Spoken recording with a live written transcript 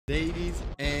Ladies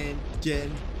and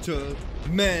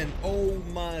gentlemen, oh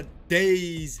my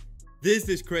days, this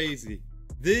is crazy.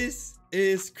 This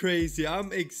is crazy.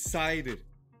 I'm excited.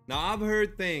 Now I have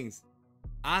heard things.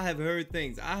 I have heard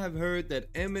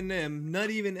that Eminem, not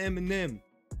even Eminem,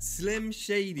 Slim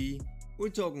Shady, we're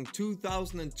talking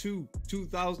 2002,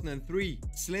 2003.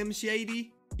 Slim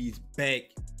Shady, he's back.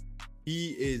 He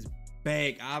is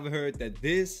back. I've heard that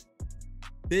this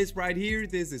right here,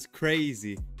 this is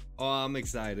crazy. Oh, I'm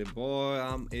excited, boy.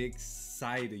 I'm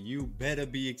excited. You better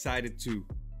be excited too.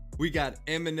 We got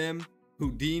Eminem,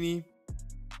 Houdini.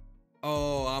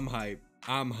 Oh, I'm hyped.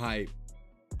 I'm hyped.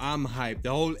 I'm hyped.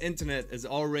 The whole internet is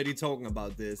already talking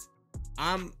about this.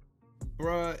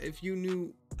 Bruh, if you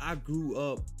knew, I grew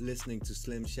up listening to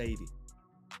Slim Shady.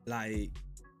 Like,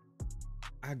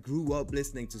 I grew up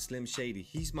listening to Slim Shady.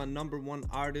 He's my #1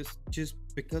 artist just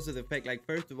because of the fact, like,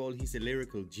 first of all, he's a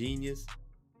lyrical genius.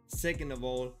 Second of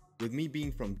all, with me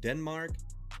being from Denmark,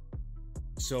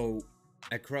 so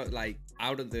across, like,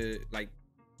 out of the, like,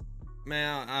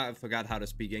 man, I forgot how to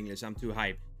speak English. I'm too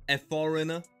hyped. A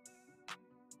foreigner,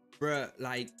 bruh,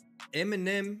 like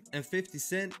Eminem and 50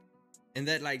 Cent in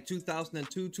that, like,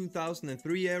 2002,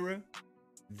 2003 era,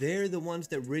 they're the ones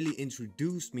that really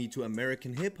introduced me to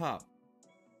American hip hop.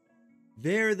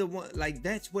 They're the one, like,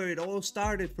 that's where it all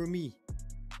started for me.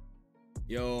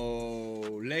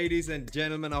 Yo, ladies and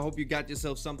gentlemen, I hope you got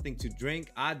yourself something to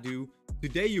drink. I do.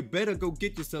 Today you better go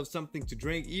get yourself something to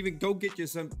drink. Even go get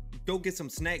some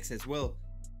snacks as well,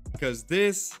 because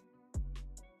this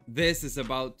is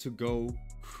about to go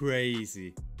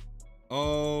crazy.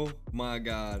 Oh my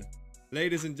god.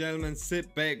 Ladies and gentlemen,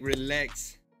 sit back,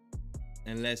 relax,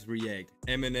 and let's react.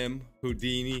 Eminem,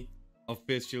 Houdini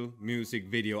official music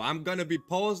video. I'm gonna be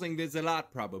pausing this a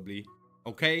lot probably,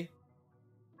 okay?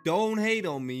 Don't hate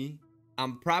on me.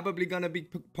 I'm probably gonna be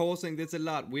pausing this a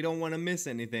lot. We don't want to miss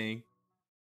anything.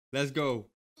 Let's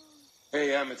go.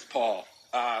 Hey, it's Paul.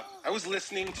 I was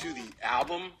listening to the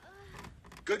album.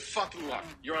 Good fucking luck.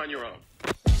 You're on your own.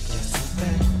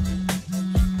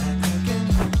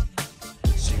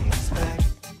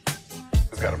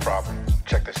 Who's got a problem?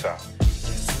 Check this out.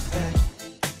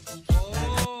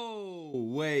 Oh,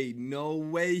 wait. No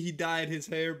way he dyed his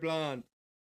hair blonde.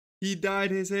 He dyed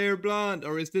his hair blonde.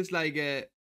 Or is this like a...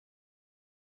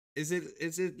 Is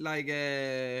it like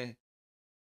a...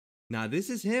 Nah,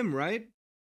 this is him, right?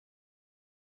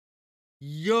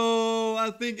 Yo,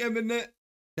 I think Eminem...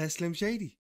 That's Slim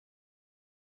Shady.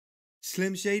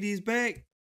 Slim Shady is back.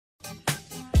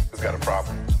 Who's got a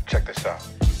problem? Check this out.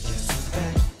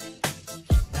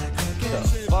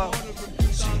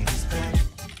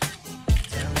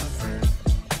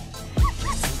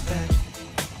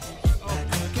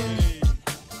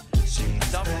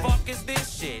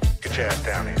 Get your ass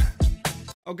down here.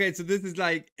 Okay, so this is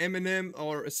like Eminem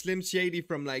or Slim Shady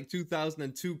from like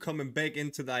 2002 coming back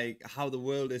into like how the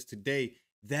world is today.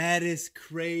 That is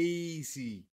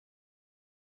crazy.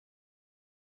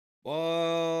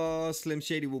 Oh, Slim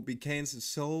Shady will be canceled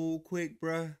so quick,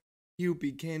 bruh. He'll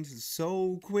be canceled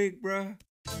so quick, bruh.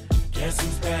 Guess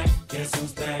who's back? Guess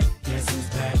who's back? Guess who's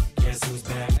back? Guess who's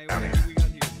back? Hey, what we got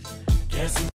here?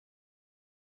 Guess who's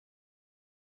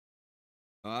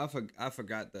Oh, I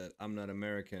forgot that I'm not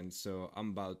American, so I'm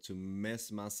about to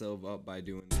mess myself up by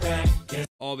doing that. back?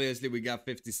 Obviously, we got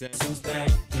 50 Cent. Guess who's back?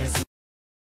 Guess who's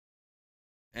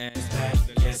And back?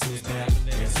 Guess who's back?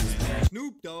 Guess who's back?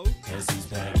 Snoop Dogg. Guess who's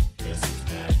back? Guess who's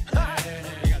back?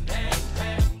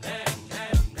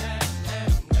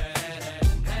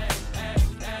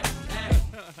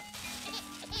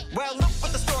 Well, look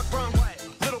what the stork brung.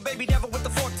 Little baby devil with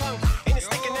the forked tongue. And it's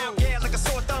sticking out, yeah, like a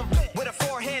sore thumb. With a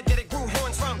forehead that it grew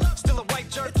horns from. Still a white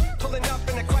jerk. Pulling up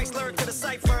in a Chrysler to the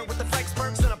cipher with the flex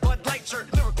perks and a Bud Light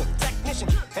shirt. Lyrical technician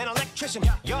and electrician.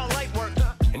 Y'all light work.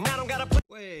 And I don't gotta put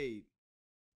Wait.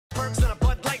 perks and a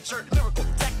Bud Light shirt. Lyrical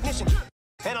technician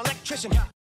and electrician.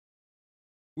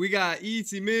 We got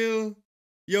Easy Mill.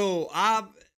 Yo,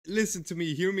 listen to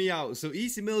me, hear me out. So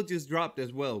Easy Mill just dropped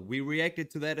as well. We reacted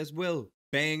to that as well.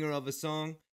 Banger of a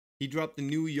song. He dropped the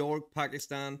New York,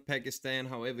 Pakistan,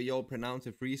 however y'all pronounce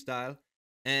it, freestyle.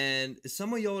 And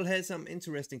some of y'all had something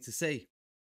interesting to say.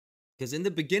 Because in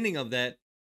the beginning of that,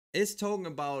 it's talking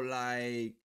about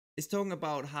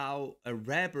how a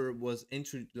rapper was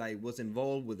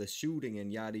involved with a shooting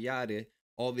and yada yada.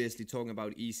 Obviously talking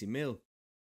about Easy Mill.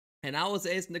 And I was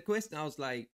asking the question, I was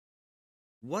like,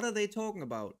 what are they talking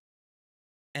about?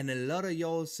 And a lot of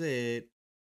y'all said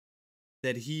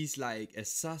that he's like a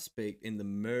suspect in the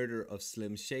murder of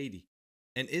Slim Shady.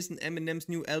 And isn't Eminem's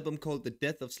new album called The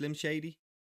Death of Slim Shady?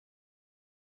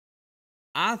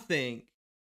 I think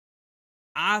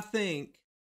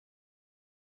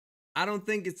I don't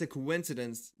think it's a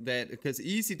coincidence that, because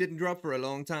Easy didn't drop for a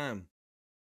long time.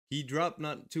 He dropped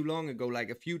not too long ago, like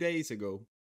a few days ago.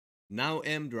 Now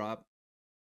M dropped.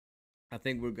 I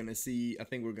think we're gonna see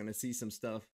some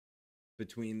stuff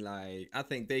between, like, I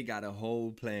think they got a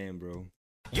whole plan, bro.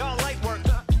 Y'all light work,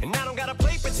 and I don't gotta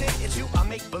play pretend. It's you, I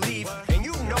make believe. And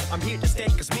you know I'm here to stay,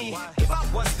 cause me, if I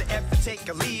was to ever take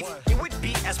a leave, it would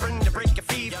be aspirin to break a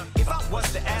feed. If I was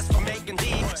to ask for Megan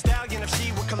D Stallion, if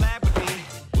she would collab with me,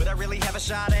 would I really have a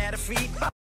shot at a feat?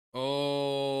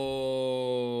 Oh,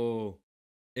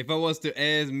 if I was to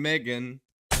ask Megan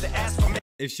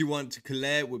if she wanted to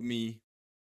collab with me,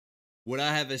 would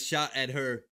I have a shot at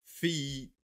her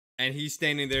feet? And he's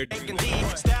standing there doing,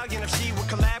 Stallion, if she would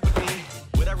collab with me,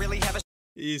 would I really have a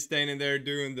he's standing there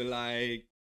doing the, like,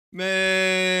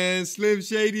 man, Slim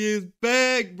Shady is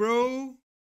back, bro.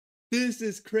 This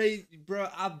is crazy, bro.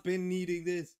 I've been needing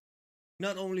this.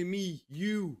 Not only me,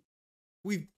 you.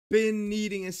 We've been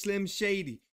needing a Slim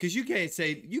Shady. Cause you can't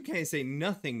say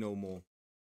nothing no more.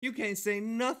 You can't say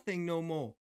nothing no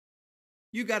more.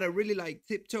 You gotta really, like,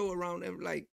 tiptoe around and,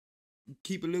 like,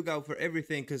 keep a lookout for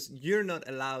everything, because you're not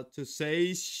allowed to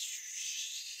say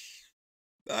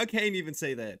I can't even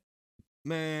say that,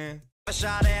 man. A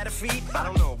shot at a feet? I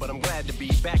don't know, but I'm glad to be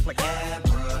back like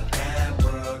abracadabra.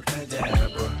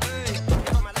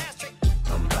 For my last trick,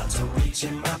 I'm about to reach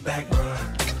in my back, bro.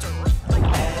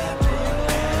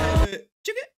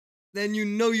 Then you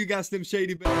know you got Slim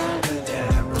Shady back. And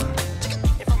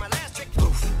for my last trick,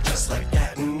 poof, just like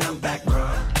that, and I'm back, bro.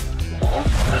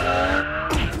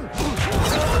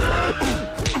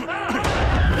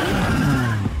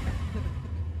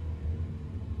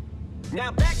 Now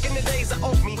back in the days of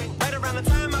oat meat, right around the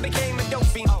time I became a dope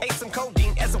fiend, ate some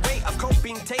codeine as a way of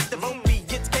coping. Taste of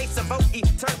opiates, case of OE,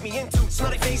 turned me into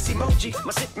smiley face emoji.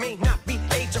 My shit may not be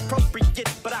age appropriate,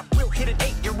 but I will hit an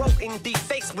 8-year-old in the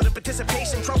face with a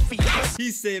participation trophy.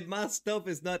 He said my stuff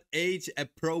is not age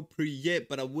appropriate,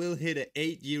 but I will hit an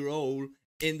 8-year-old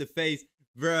in the face.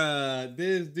 Bruh,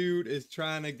 this dude is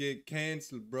trying to get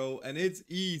canceled, bro, and it's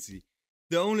easy.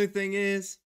 The only thing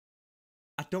is,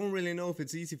 I don't really know if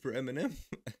it's easy for Eminem.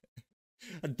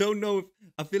 I don't know if,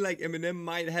 I feel like Eminem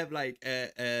might have, like,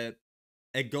 a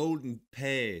golden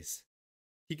pass.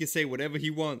 He can say whatever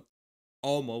he wants,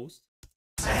 almost.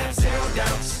 I have zero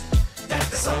doubts that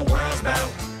this whole world's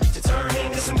about to turn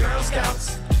into some Girl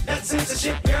Scouts. That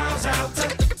censorship girls out.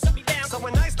 So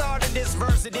when I started this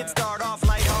verse, it did start off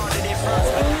lighthearted at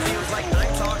first, but it feels like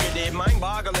I'm targeted.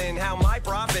 Mind-boggling how my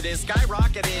profit is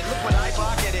skyrocketed. Look what I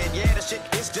pocketed. Yeah, the shit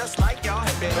is just like y'all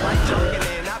have been like jogging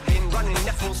in. I've been running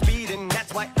at full speed, and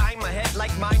that's why I'm ahead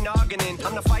like my noggin in.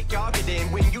 I'm the fight y'all get in.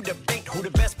 When you debate who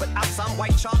the best, but I'm some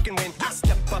white chalk, and when I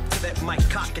step up to that mic,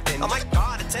 cock it then. Oh my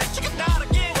God, attention, chicken out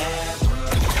again.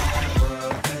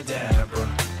 Abracadabra.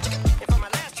 And for my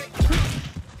last trick,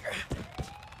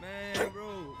 Man,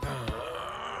 bro,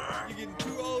 you're getting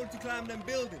too old to climb them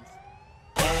buildings.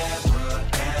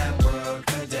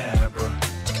 abracadabra.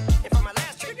 And for my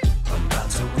last trick, I'm about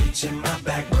to reach in my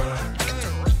back, bro.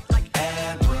 Like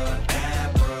abracadabra.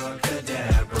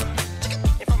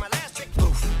 And for my last trick,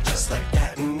 poof, just like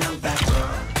that, and I'm back, bro.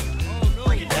 Oh no.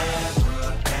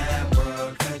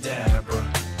 Abracadabra.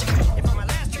 And for my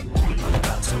last trick, I'm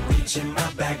about to reach in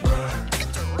my back, bro.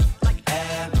 Like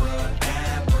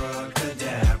abracadabra.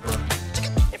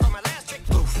 And for my last trick,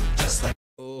 poof, just like.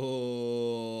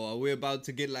 Oh, are we about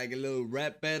to get like a little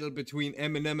rap battle between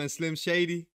Eminem and Slim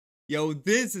Shady? Yo,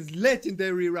 this is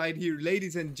legendary right here,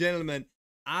 ladies and gentlemen.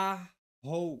 I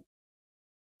hope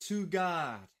to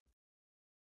God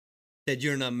that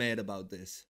you're not mad about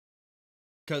this.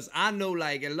 Because I know,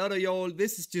 like, a lot of y'all,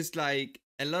 this is just like,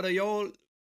 a lot of y'all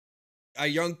are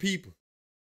young people.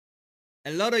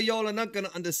 A lot of y'all are not going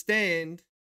to understand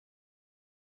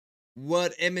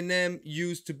what Eminem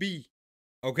used to be,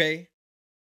 okay?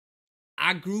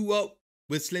 I grew up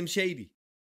with Slim Shady.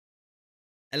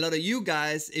 A lot of you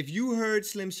guys, if you heard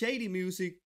Slim Shady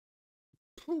music,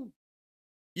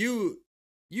 you'd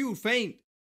faint.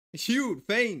 You'd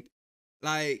faint.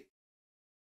 Like,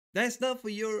 that's not for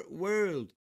your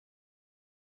world.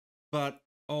 But,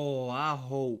 oh, I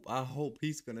hope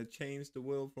he's gonna change the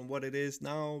world from what it is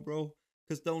now, bro.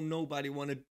 Because don't nobody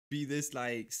want to be this,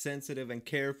 like, sensitive and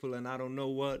careful and I don't know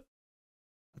what.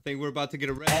 I think we're about to get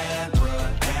a rap.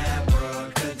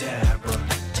 Abracadabra.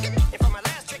 And for my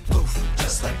last trick, poof,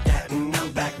 just like that, and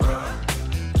I'm back, bro.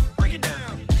 Break it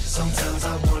down. Sometimes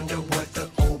I wonder what the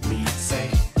old me say.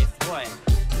 If what?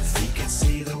 If he could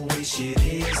see the way shit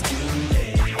is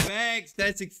today. Facts,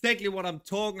 that's exactly what I'm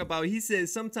talking about. He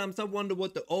says, sometimes I wonder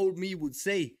what the old me would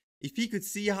say if he could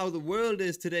see how the world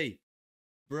is today.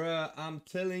 Bruh, I'm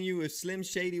telling you, if Slim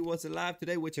Shady was alive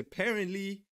today, which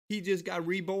apparently he just got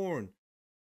reborn,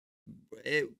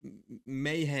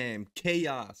 mayhem,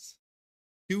 chaos,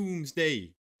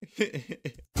 doomsday.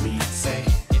 We say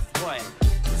if what?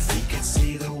 If he could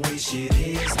see the way shit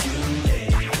is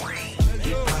today,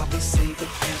 he'd probably say that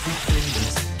everything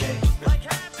is gay. Like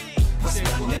happy. What's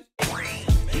my name?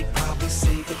 He'd probably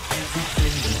say that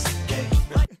everything is gay.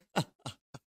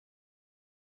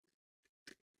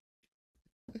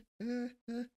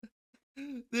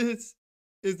 This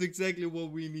is exactly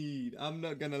what we need. I'm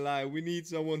not gonna lie. We need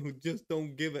someone who just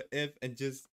don't give a F and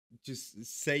just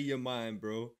say your mind,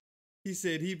 bro. He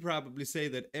said he'd probably say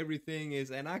that everything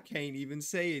is, and I can't even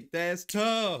say it. That's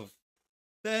tough.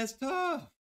 That's tough.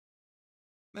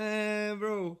 Man,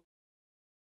 bro.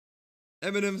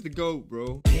 Eminem's the GOAT,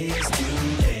 bro. Is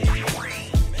today.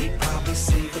 He'd probably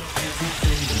say that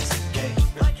everything is gay.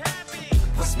 Like happy.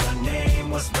 What's my name?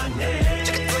 What's my name?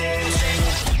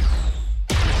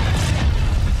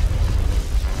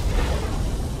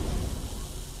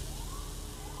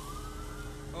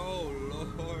 Oh,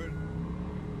 Lord.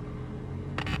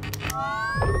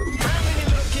 How many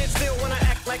little kids still wanna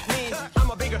act like me?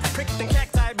 I'm a bigger prick than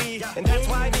cacti bee, and that's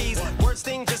why these words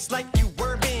sting just like you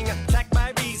were being attacked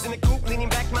by bees in the coop, leaning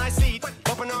back my seat.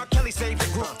 Bumping R. Kelly's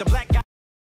favorite group, the Black Guy.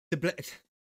 The black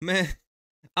man,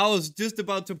 I was just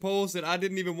about to post it. I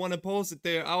didn't even want to post it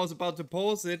there. I was about to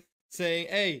post it saying,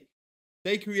 hey,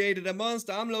 they created a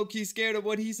monster. I'm low-key scared of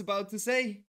what he's about to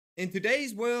say. In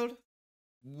today's world,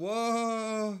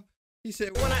 whoa. He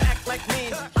said, Wanna act like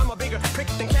me? I'm a bigger prick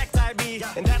than cacti bee,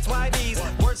 and that's why these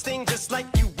words sting just like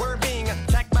you were being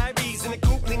attacked by bees in the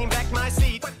coop, leaning back my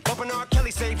seat. Bumping R.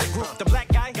 Kelly's favorite group, the Black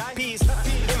Guy Peas.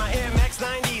 In my Air Max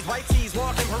 90s, white tees,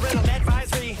 walking parental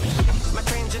advisory. My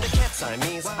transgender cat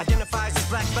Siamese identifies as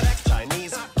black but acts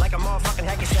Chinese. Like a motherfucking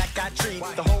hacky sack, I treat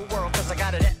the whole world cause I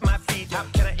got it at my feet. How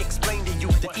can I explain to you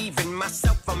that even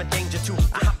myself I'm a danger to?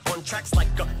 I hop on tracks like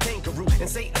a kangaroo and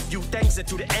say a few things that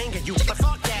do to anger you. But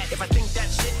fuck that, if I think that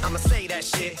shit, I'ma say that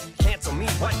shit. Cancel me,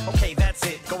 what? Okay, that's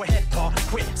it. Go ahead, Paul,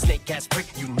 quit. Snake ass prick,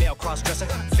 you male cross-dresser,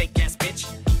 fake ass bitch.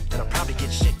 And I'll probably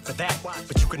get shit for that.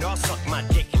 But you can all suck my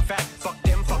dick. In fact, fuck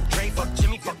them, fuck Dre, fuck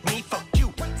Jimmy, fuck me, fuck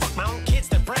you. Fuck my own kids,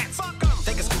 they're brats. Fuck them.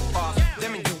 Take a scoop off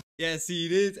them and you. yeah, see,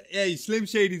 this, hey, Slim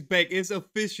Shady's back. It's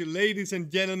official. Ladies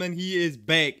and gentlemen, he is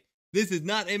back. This is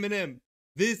not Eminem.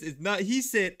 This is not, he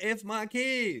said, F my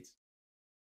kids.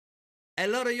 A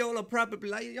lot of y'all are probably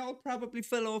like, y'all probably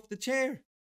fell off the chair.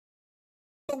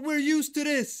 But we're used to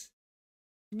this.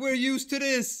 We're used to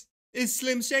this. It's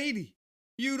Slim Shady.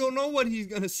 You don't know what he's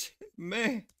gonna say,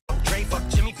 man. Fuck Dre, fuck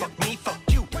Jimmy, fuck me, fuck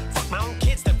you. Fuck my own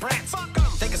kids, they're brats. Fuck them.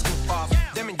 Take a scoop off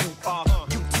them and you off.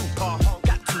 You too, Paul.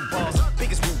 Got two balls.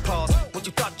 Biggest root balls. What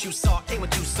you thought you saw ain't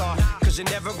what you saw. Cause you're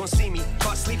never gonna see me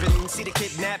caught sleeping. See the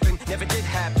kidnapping. Never did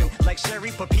happen. Like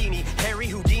Sherry Papini, Harry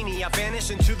Houdini. I vanish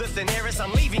into the thin air as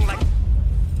I'm leaving like.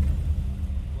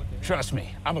 Trust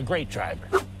me, I'm a great driver.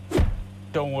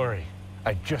 Don't worry,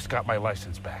 I just got my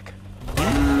license back.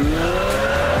 I'm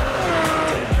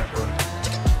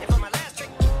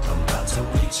about to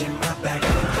reach in my back.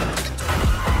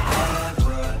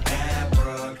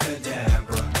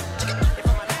 Abracadabra.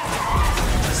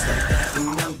 Just like that,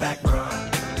 and I'm back, bro.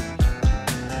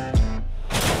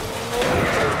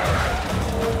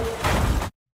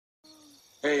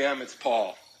 Hey, it's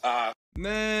Paul.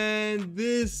 Man,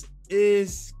 this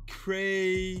is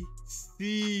crazy.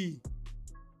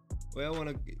 Well, I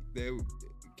wanna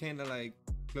kind of like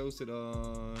close it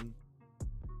on.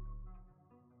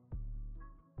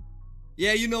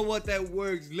 Yeah, you know what, that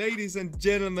works. Ladies and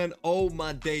gentlemen, oh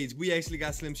my days, we actually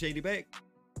got Slim Shady back.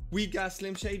 We got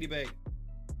Slim Shady back.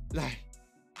 Like,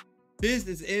 this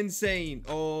is insane.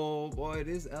 Oh boy,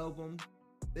 this album,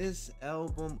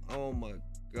 oh my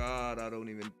God, I don't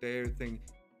even dare think.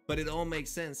 But it all makes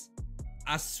sense.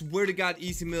 I swear to God,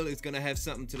 Easy Mill is gonna have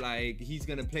something to like, he's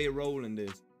gonna play a role in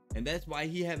this. And that's why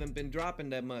he haven't been dropping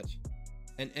that much.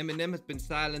 And Eminem has been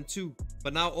silent too.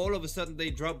 But now all of a sudden they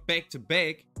drop back to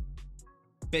back.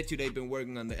 Bet you they've been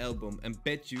working on the album. And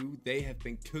bet you they have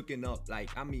been cooking up, like,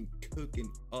 I mean cooking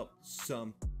up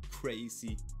some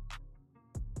crazy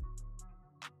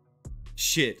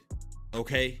shit.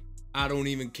 Okay? I don't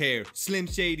even care. Slim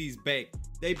Shady's back.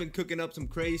 They've been cooking up some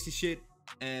crazy shit.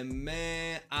 And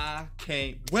man, I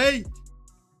can't wait.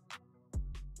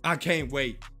 I can't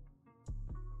wait.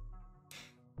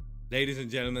 Ladies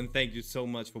and gentlemen, thank you so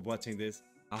much for watching this.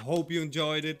 I hope you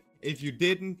enjoyed it. If you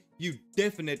didn't, you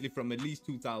definitely from at least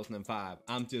 2005.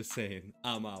 I'm just saying,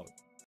 I'm out.